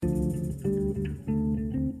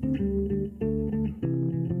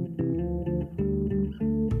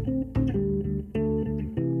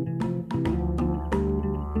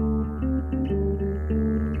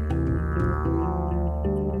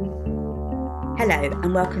Hello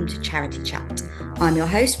and welcome to Charity Chat. I'm your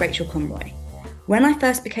host, Rachel Conroy. When I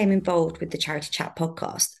first became involved with the Charity Chat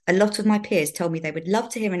podcast, a lot of my peers told me they would love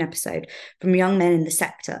to hear an episode from young men in the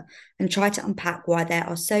sector and try to unpack why there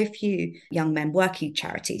are so few young men working at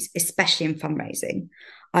charities, especially in fundraising.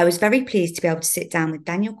 I was very pleased to be able to sit down with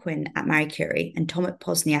Daniel Quinn at Marie Curie and Tomek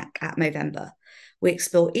Pozniak at Movember. We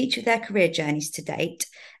explore each of their career journeys to date,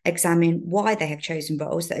 examine why they have chosen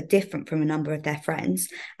roles that are different from a number of their friends,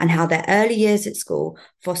 and how their early years at school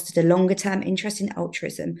fostered a longer-term interest in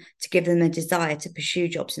altruism to give them a desire to pursue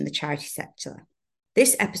jobs in the charity sector.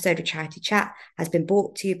 This episode of Charity Chat has been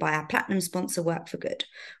brought to you by our platinum sponsor, Work for Good.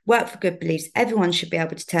 Work for Good believes everyone should be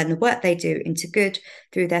able to turn the work they do into good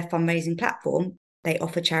through their fundraising platform. They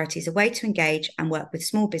offer charities a way to engage and work with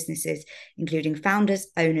small businesses, including founders,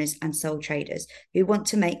 owners, and sole traders who want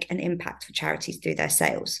to make an impact for charities through their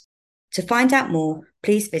sales. To find out more,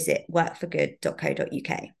 please visit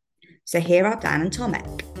workforgood.co.uk. So here are Dan and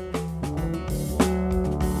Tomek.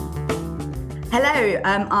 Hello,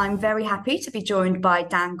 I'm very happy to be joined by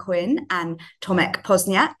Dan Quinn and Tomek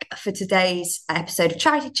Pozniak for today's episode of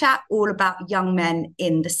Charity Chat, all about young men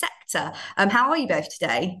in the sector. How are you both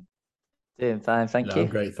today? Doing fine, thank you. I'm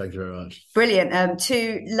great, thank you very much. Brilliant.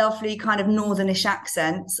 Two lovely kind of northernish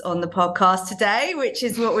accents on the podcast today, which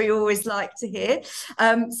is what we always like to hear.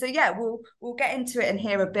 We'll get into it and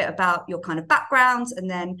hear a bit about your kind of backgrounds, and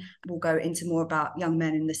then we'll go into more about young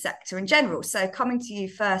men in the sector in general. So coming to you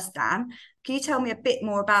first, Dan, can you tell me a bit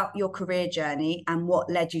more about your career journey and what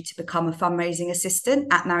led you to become a fundraising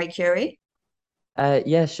assistant at Marie Curie?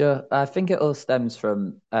 Yeah, sure. I think it all stems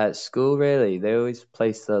from school, really. They always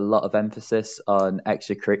placed a lot of emphasis on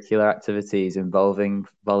extracurricular activities involving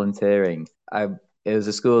volunteering. It was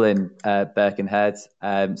a school in Birkenhead,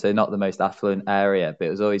 so not the most affluent area, but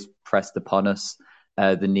it was always pressed upon us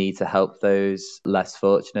the need to help those less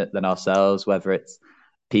fortunate than ourselves, whether it's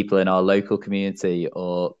people in our local community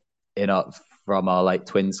or from our like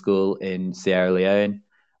twin school in Sierra Leone.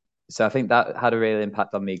 So I think that had a real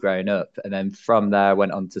impact on me growing up. And then from there, I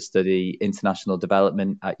went on to study international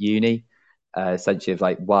development at uni, essentially of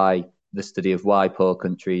like why the study of why poor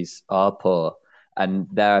countries are poor. And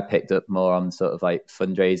there I picked up more on sort of like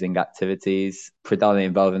fundraising activities, predominantly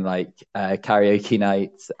involving like karaoke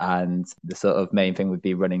nights. And the sort of main thing would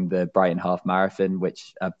be running the Brighton Half Marathon,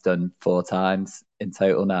 which I've done 4 times in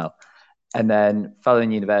total now. And then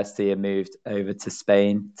following university, I moved over to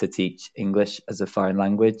Spain to teach English as a foreign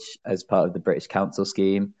language as part of the British Council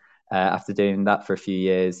scheme. After doing that for a few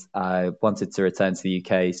years, I wanted to return to the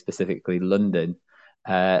UK, specifically London,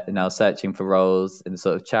 and I was searching for roles in the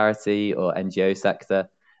sort of charity or NGO sector.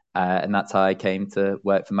 And that's how I came to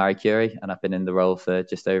work for Marie Curie. And I've been in the role for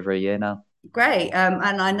just over a year now. Great.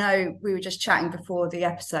 And I know we were just chatting before the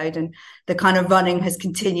episode, and the kind of running has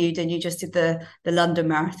continued, and you just did the London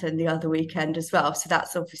Marathon the other weekend as well. So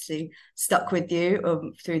that's obviously stuck with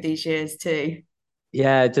you through these years too.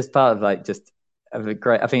 Yeah, just part of like just a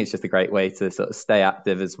great, I think it's just a great way to sort of stay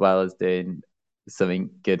active as well as doing something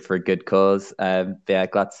good for a good cause. But yeah,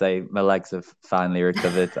 glad to say my legs have finally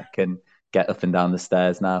recovered. I can get up and down the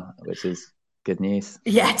stairs now, which is good news.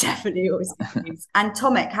 Yeah, definitely always good news. And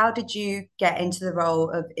Tomek, how did you get into the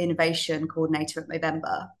role of innovation coordinator at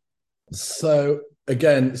Movember? So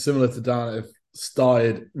again, similar to Dan, I've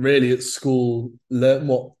started really at school, learned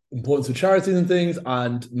what importance of charities and things,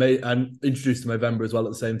 and introduced to Movember as well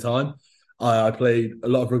at the same time. I played a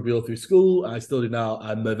lot of rugby all through school, and I still do now,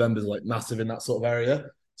 and Movember's like massive in that sort of area.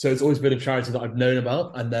 So it's always been a charity that I've known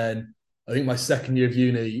about. And then I think my second year of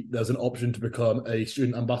uni, there was an option to become a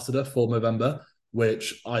student ambassador for Movember,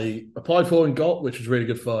 which I applied for and got, which was really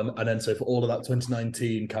good fun. And then so for all of that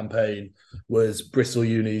 2019 campaign was Bristol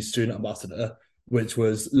Uni's student ambassador, which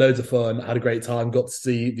was loads of fun. I had a great time, got to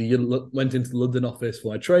see went into the London office for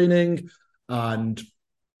my training and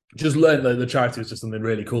just learned that the charity was just something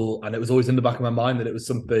really cool. And it was always in the back of my mind that it was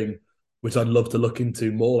something which I'd love to look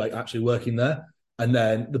into more, like actually working there. And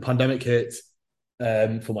then the pandemic hit.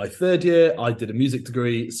 For my third year, I did a music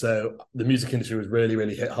degree. So the music industry was really,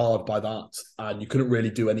 really hit hard by that. And you couldn't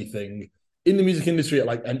really do anything in the music industry at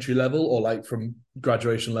like entry level or like from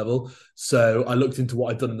graduation level. So I looked into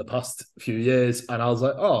what I'd done in the past few years and I was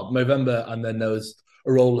like, oh, Movember. And then there was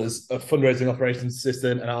a role as a fundraising operations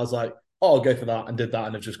assistant. And I was like, oh, I'll go for that, and did that.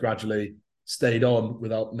 And have just gradually stayed on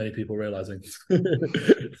without many people realizing.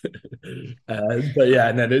 But yeah,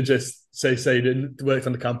 and then it just worked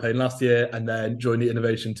on the campaign last year and then joined the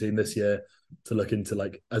innovation team this year to look into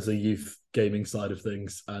like as a youth gaming side of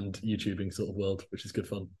things and YouTubing sort of world, which is good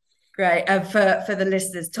fun. Great. And for the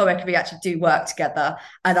listeners, Tomek and me actually do work together.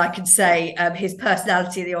 And I can say his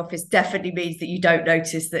personality in the office definitely means that you don't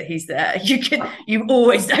notice that he's there. You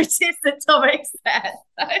always notice that Tomek's there.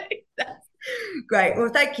 So great. Well,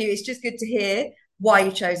 thank you. It's just good to hear why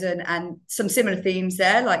you've chosen and some similar themes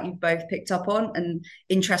there, like you've both picked up on, and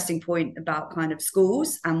interesting point about kind of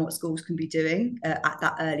schools and what schools can be doing at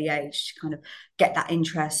that early age to kind of get that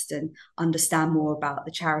interest and understand more about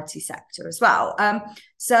the charity sector as well.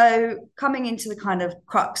 So coming into the kind of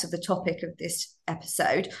crux of the topic of this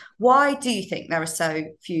episode, why do you think there are so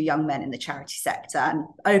few young men in the charity sector? And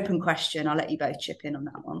open question, I'll let you both chip in on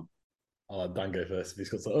that one. I'll let Dan go first if he's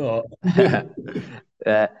got something.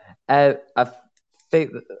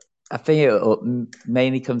 I think it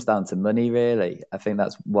mainly comes down to money, really. I think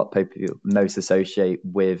that's what people most associate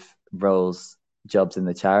with roles, jobs in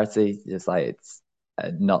the charity. Just like it's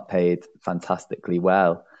not paid fantastically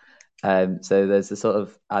well. So there's a sort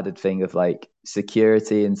of added thing of like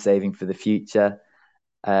security and saving for the future.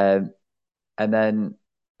 And then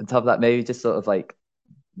on top of that, maybe just sort of like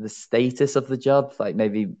the status of the job. Like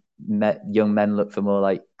maybe young men look for more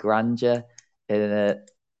like grandeur in a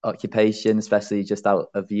occupation, especially just out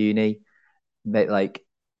of uni. Like,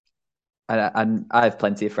 and I have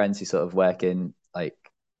plenty of friends who sort of work in like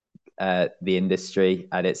the industry,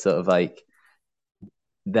 and it's sort of like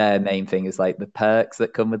their main thing is like the perks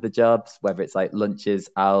that come with the jobs, whether it's like lunches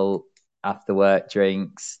out, after work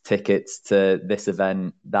drinks, tickets to this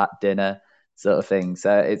event, that dinner, sort of thing.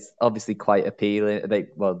 So it's obviously quite appealing.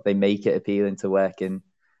 They make it appealing to work in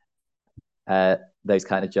those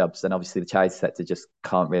kind of jobs, and obviously the charity sector just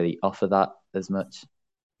can't really offer that as much.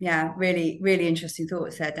 Yeah, really, really interesting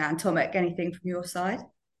thoughts there, Dan. Tomek, anything from your side?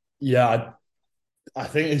 Yeah, I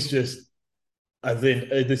think it's just, I think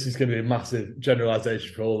this is going to be a massive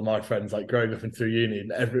generalization for all of my friends, like growing up and through uni,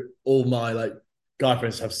 and all my like guy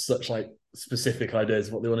friends have such like specific ideas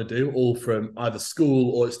of what they want to do, all from either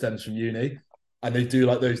school or it stems from uni, and they do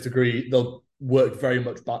like those they'll work very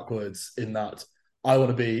much backwards in that. I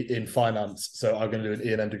want to be in finance, so I'm going to do an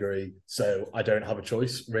E&M degree, so I don't have a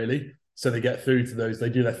choice really. So they get through to those,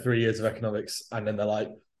 they do their 3 years of economics, and then they're like,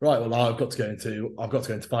 right, well now I've got to go into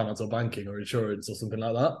finance or banking or insurance or something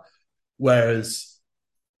like that. Whereas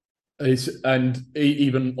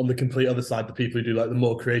even on the complete other side, the people who do like the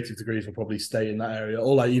more creative degrees will probably stay in that area,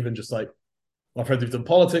 or like even just like my friends who've done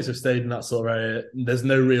politics have stayed in that sort of area. There's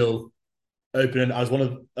no real opening. I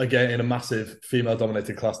was again in a massive female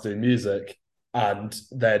dominated class doing music, and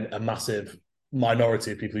then a massive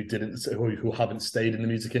minority of people who haven't stayed in the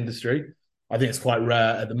music industry. I think it's quite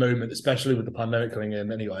rare at the moment, especially with the pandemic coming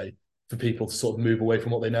in anyway, for people to sort of move away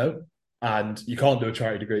from what they know. And you can't do a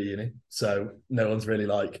charity degree at uni, so no one's really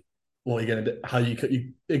like, what are you going to do? How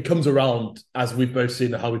it comes around, as we've both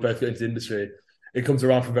seen how we both get into the industry. It comes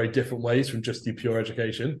around from very different ways from just the pure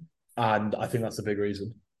education, and I think that's a big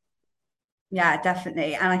reason. Yeah,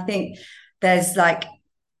 definitely. And I think there's like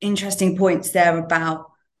interesting points there about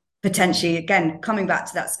potentially, again, coming back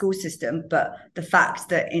to that school system, but the fact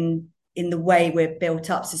that in the way we're built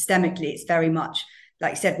up systemically, it's very much,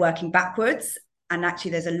 like you said, working backwards. And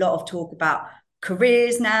actually, there's a lot of talk about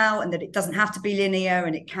careers now, and that it doesn't have to be linear,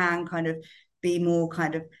 and it can kind of be more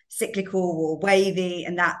kind of cyclical or wavy,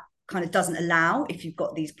 and that kind of doesn't allow, if you've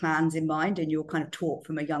got these plans in mind and you're kind of taught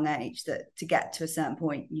from a young age that to get to a certain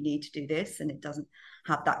point you need to do this, and it doesn't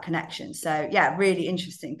have that connection. So yeah, really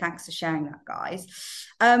interesting. Thanks for sharing that, guys.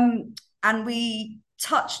 And we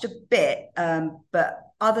touched a bit, but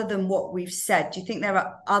other than what we've said, do you think there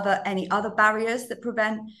are any other barriers that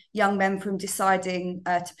prevent young men from deciding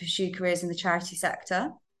to pursue careers in the charity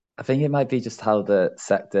sector? I think it might be just how the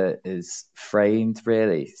sector is framed,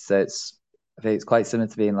 really. So I think it's quite similar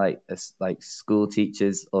to being like school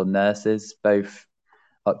teachers or nurses, both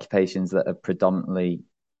occupations that are predominantly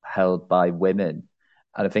held by women.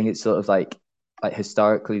 And I think it's sort of like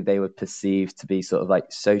historically they were perceived to be sort of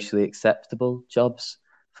like socially acceptable jobs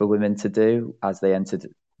for women to do as they entered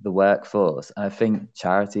the workforce. And I think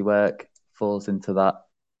charity work falls into that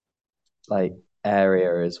like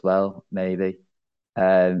area as well, maybe.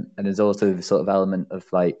 And there's also the sort of element of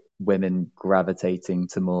like women gravitating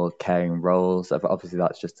to more caring roles. Obviously,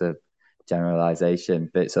 that's just a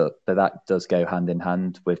generalization, but that does go hand in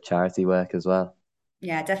hand with charity work as well.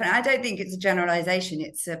 Yeah, definitely. I don't think it's a generalization.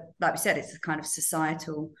 It's like we said, it's a kind of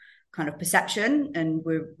societal kind of perception, and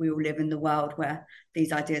we all live in the world where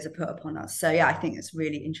these ideas are put upon us. So yeah, I think it's a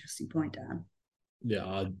really interesting point, Dan.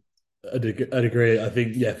 Yeah, I'd agree. I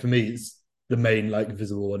think, yeah, for me, it's the main like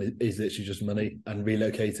visible one is literally just money and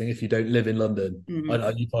relocating. If you don't live in London, I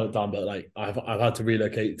know you put it down, but like I've had to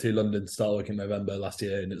relocate to London to start working in November last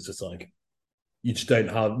year, and it's just like you just don't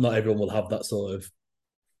have. Not everyone will have that sort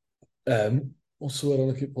of what's the word I'm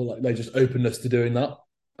looking for? Like they just openness to doing that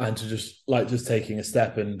and to just taking a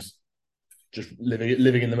step and just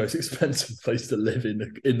living in the most expensive place to live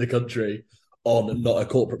in the country on not a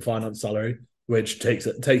corporate finance salary, which takes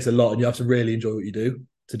a lot, and you have to really enjoy what you do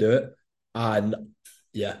to do it. And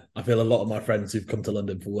yeah, I feel a lot of my friends who've come to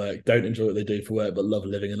London for work don't enjoy what they do for work, but love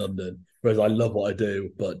living in London. Whereas I love what I do,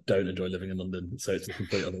 but don't enjoy living in London. So it's the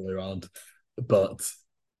complete other way around. But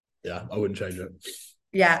yeah, I wouldn't change it.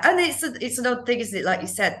 Yeah, and it's an odd thing, isn't it? Like you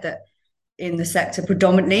said, that in the sector,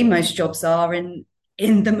 predominantly most jobs are in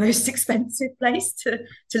the most expensive place to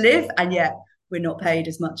live, and yet we're not paid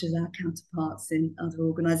as much as our counterparts in other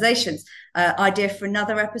organisations. Idea for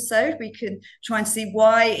another episode: we can try and see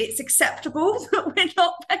why it's acceptable that we're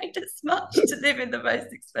not paid as much to live in the most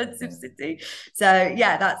expensive city. So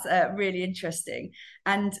yeah, that's really interesting.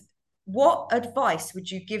 And what advice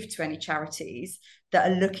would you give to any charities that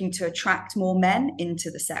are looking to attract more men into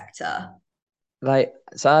the sector? Like,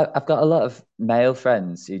 so I've got a lot of male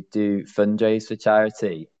friends who do fundraise for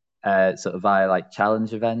charity, sort of via like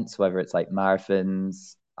challenge events, whether it's like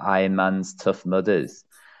marathons, Ironmans, Tough Mudders,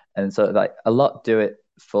 and sort of like a lot do it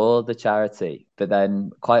for the charity, but then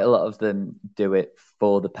quite a lot of them do it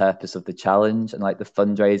for the purpose of the challenge, and like the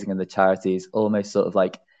fundraising and the charity is almost sort of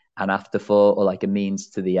like an afterthought or like a means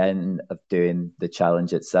to the end of doing the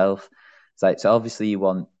challenge itself. It's like, so obviously you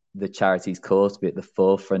want the charity's cause to be at the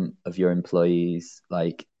forefront of your employees'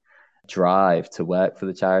 like drive to work for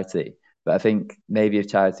the charity. But I think maybe if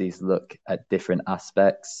charities look at different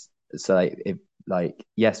aspects, so like if like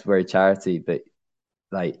yes, we're a charity, but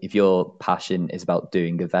like if your passion is about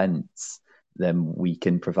doing events, then we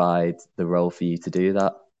can provide the role for you to do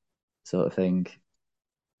that sort of thing.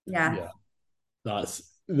 Yeah. Yeah,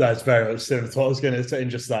 that's very much similar to what I was going to say. In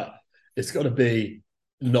just that it's got to be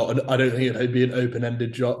not. I don't think it'd be an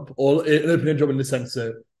open-ended job or an open-ended job in the sense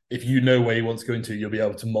that if you know where you want to go into, you'll be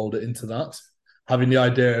able to mold it into that. Having the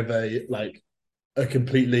idea of a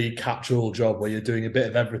completely catch-all job where you're doing a bit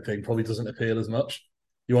of everything probably doesn't appeal as much.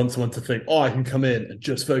 You want someone to think, oh, I can come in and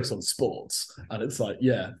just focus on sports, and it's like,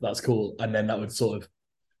 yeah, that's cool, and then that would sort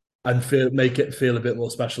of make it feel a bit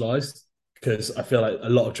more specialized because I feel like a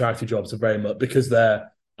lot of charity jobs are very much because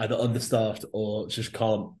they're either understaffed or just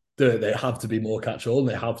can't do it. They have to be more catch-all,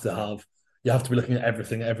 and you have to be looking at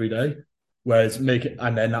everything every day. Whereas make it,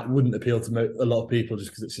 and then that wouldn't appeal to a lot of people just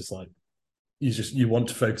because it's just like you want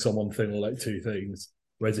to focus on one thing or like two things.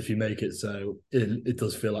 Whereas if you make it so it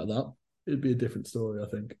does feel like that, it'd be a different story, I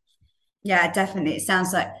think. Yeah, definitely. It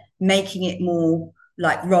sounds like making it more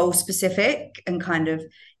like role specific and kind of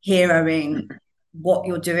heroing what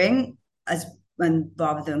you're doing as and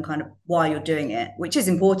rather than kind of why you're doing it, which is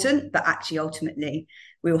important, but actually ultimately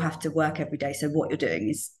we all have to work every day. So what you're doing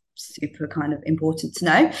is super kind of important to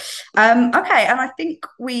know. Okay, and I think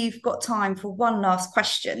we've got time for one last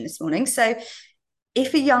question this morning. So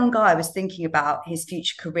if a young guy was thinking about his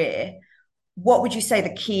future career, what would you say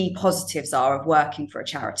the key positives are of working for a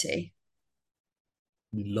charity?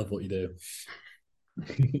 You love what you do.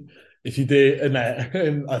 If you do, and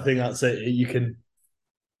I think that's it. You can.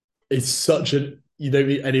 It's such a you don't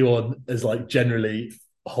meet anyone as like generally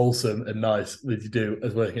wholesome and nice as you do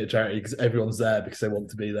as working at a charity because everyone's there because they want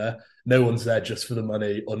to be there. No one's there just for the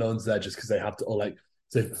money, or no one's there just because they have to, or like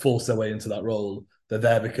to force their way into that role. They're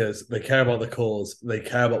there because they care about the cause, they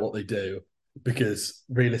care about what they do. Because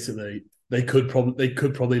realistically, they could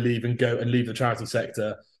probably leave and go and leave the charity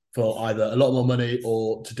sector for either a lot more money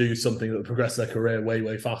or to do something that would progress their career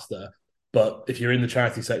way faster. But if you're in the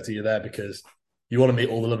charity sector, you're there because you want to meet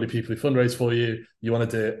all the lovely people who fundraise for you. You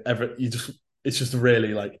want to do it's just a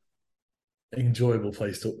really like enjoyable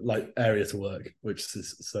place to like area to work, which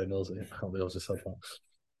is so nosy. I can't believe I just said that.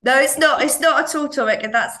 No, it's not. It's not at all, Torek.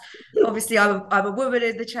 And that's obviously I'm a woman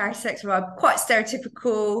in the charity sector. I'm quite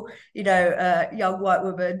stereotypical, young white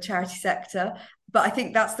woman charity sector. But I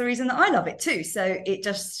think that's the reason that I love it too. So it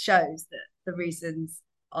just shows that the reasons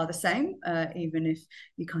are the same, even if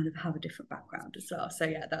you kind of have a different background as well. So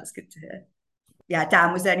yeah, that's good to hear. Yeah,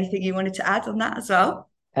 Dan, was there anything you wanted to add on that as well?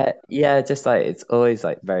 Yeah, just like it's always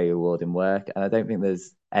like very rewarding work, and I don't think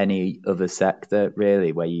there's any other sector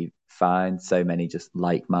really where you find so many just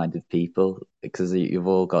like-minded people because you've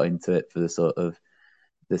all got into it for the sort of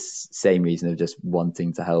the same reason of just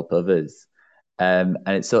wanting to help others. And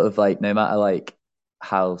it's sort of like no matter like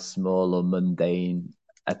how small or mundane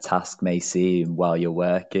a task may seem while you're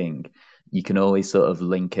working, you can always sort of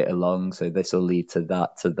link it along. So this will lead to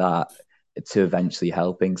that, to eventually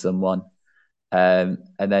helping someone. And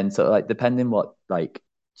then sort of like depending what like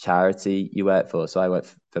charity you work for. So I work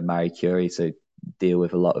for Marie Curie, so deal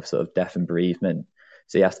with a lot of sort of death and bereavement.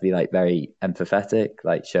 So you have to be like very empathetic,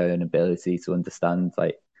 like show an ability to understand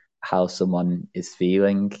like how someone is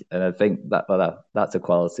feeling. And I think that's a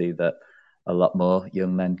quality that a lot more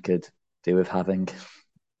young men could do with having.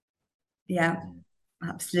 Yeah,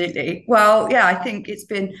 absolutely. Well, yeah, I think it's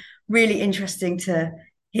been really interesting to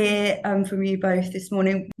hear from you both this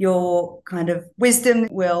morning. Your kind of wisdom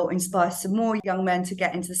will inspire some more young men to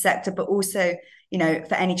get into the sector, but also, you know,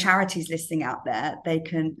 for any charities listening out there, they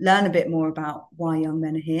can learn a bit more about why young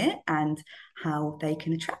men are here and how they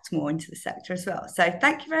can attract more into the sector as well. So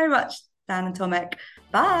thank you very much, Dan and Tomek.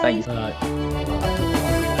 Bye. Thank you.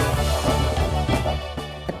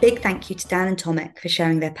 A big thank you to Dan and Tomek for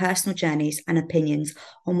sharing their personal journeys and opinions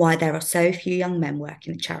on why there are so few young men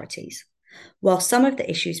working at charities. While some of the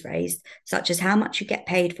issues raised, such as how much you get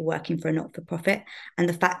paid for working for a not-for-profit and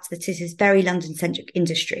the fact that it is a very London-centric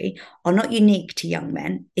industry, are not unique to young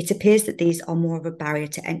men, it appears that these are more of a barrier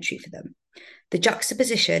to entry for them. The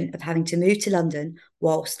juxtaposition of having to move to London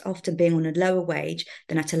whilst often being on a lower wage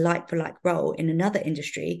than at a like-for-like role in another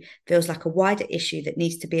industry feels like a wider issue that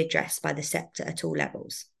needs to be addressed by the sector at all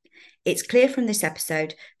levels. It's clear from this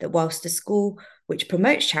episode that whilst a school which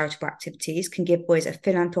promotes charitable activities can give boys a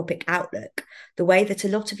philanthropic outlook, the way that a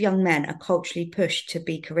lot of young men are culturally pushed to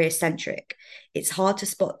be career-centric, it's hard to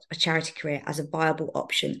spot a charity career as a viable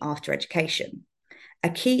option after education. A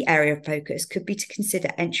key area of focus could be to consider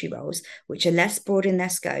entry roles which are less broad in their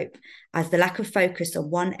scope, as the lack of focus on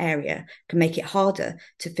one area can make it harder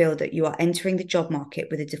to feel that you are entering the job market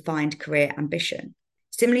with a defined career ambition.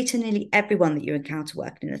 Similarly to nearly everyone that you encounter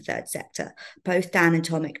working in the third sector, both Dan and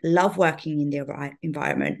Tomek love working in the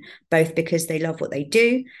environment, both because they love what they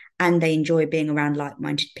do and they enjoy being around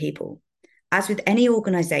like-minded people. As with any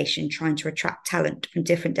organisation trying to attract talent from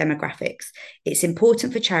different demographics, it's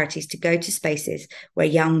important for charities to go to spaces where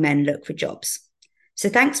young men look for jobs. So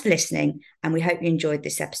thanks for listening, and we hope you enjoyed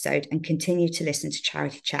this episode and continue to listen to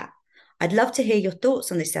Charity Chat. I'd love to hear your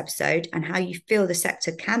thoughts on this episode and how you feel the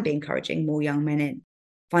sector can be encouraging more young men in.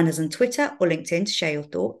 Find us on Twitter or LinkedIn to share your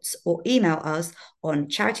thoughts, or email us on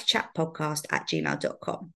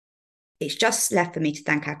charitychatpodcast@gmail.com. It's just left for me to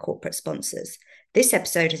thank our corporate sponsors. This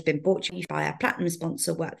episode has been brought to you by our platinum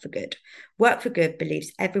sponsor, Work for Good. Work for Good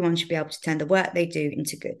believes everyone should be able to turn the work they do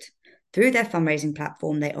into good. Through their fundraising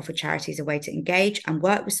platform, they offer charities a way to engage and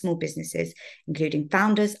work with small businesses, including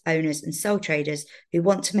founders, owners, and sole traders who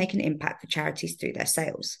want to make an impact for charities through their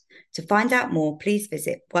sales. To find out more, please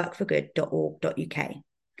visit workforgood.org.uk.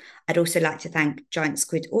 I'd also like to thank Giant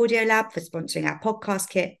Squid Audio Lab for sponsoring our podcast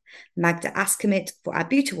kit, Magda Askamit for our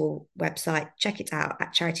beautiful website. Check it out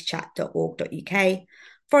at charitychat.org.uk.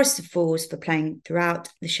 Forest of Fools for playing throughout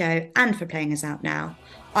the show and for playing us out now.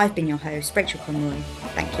 I've been your host, Rachel Conroy.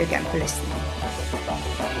 Thank you again for listening.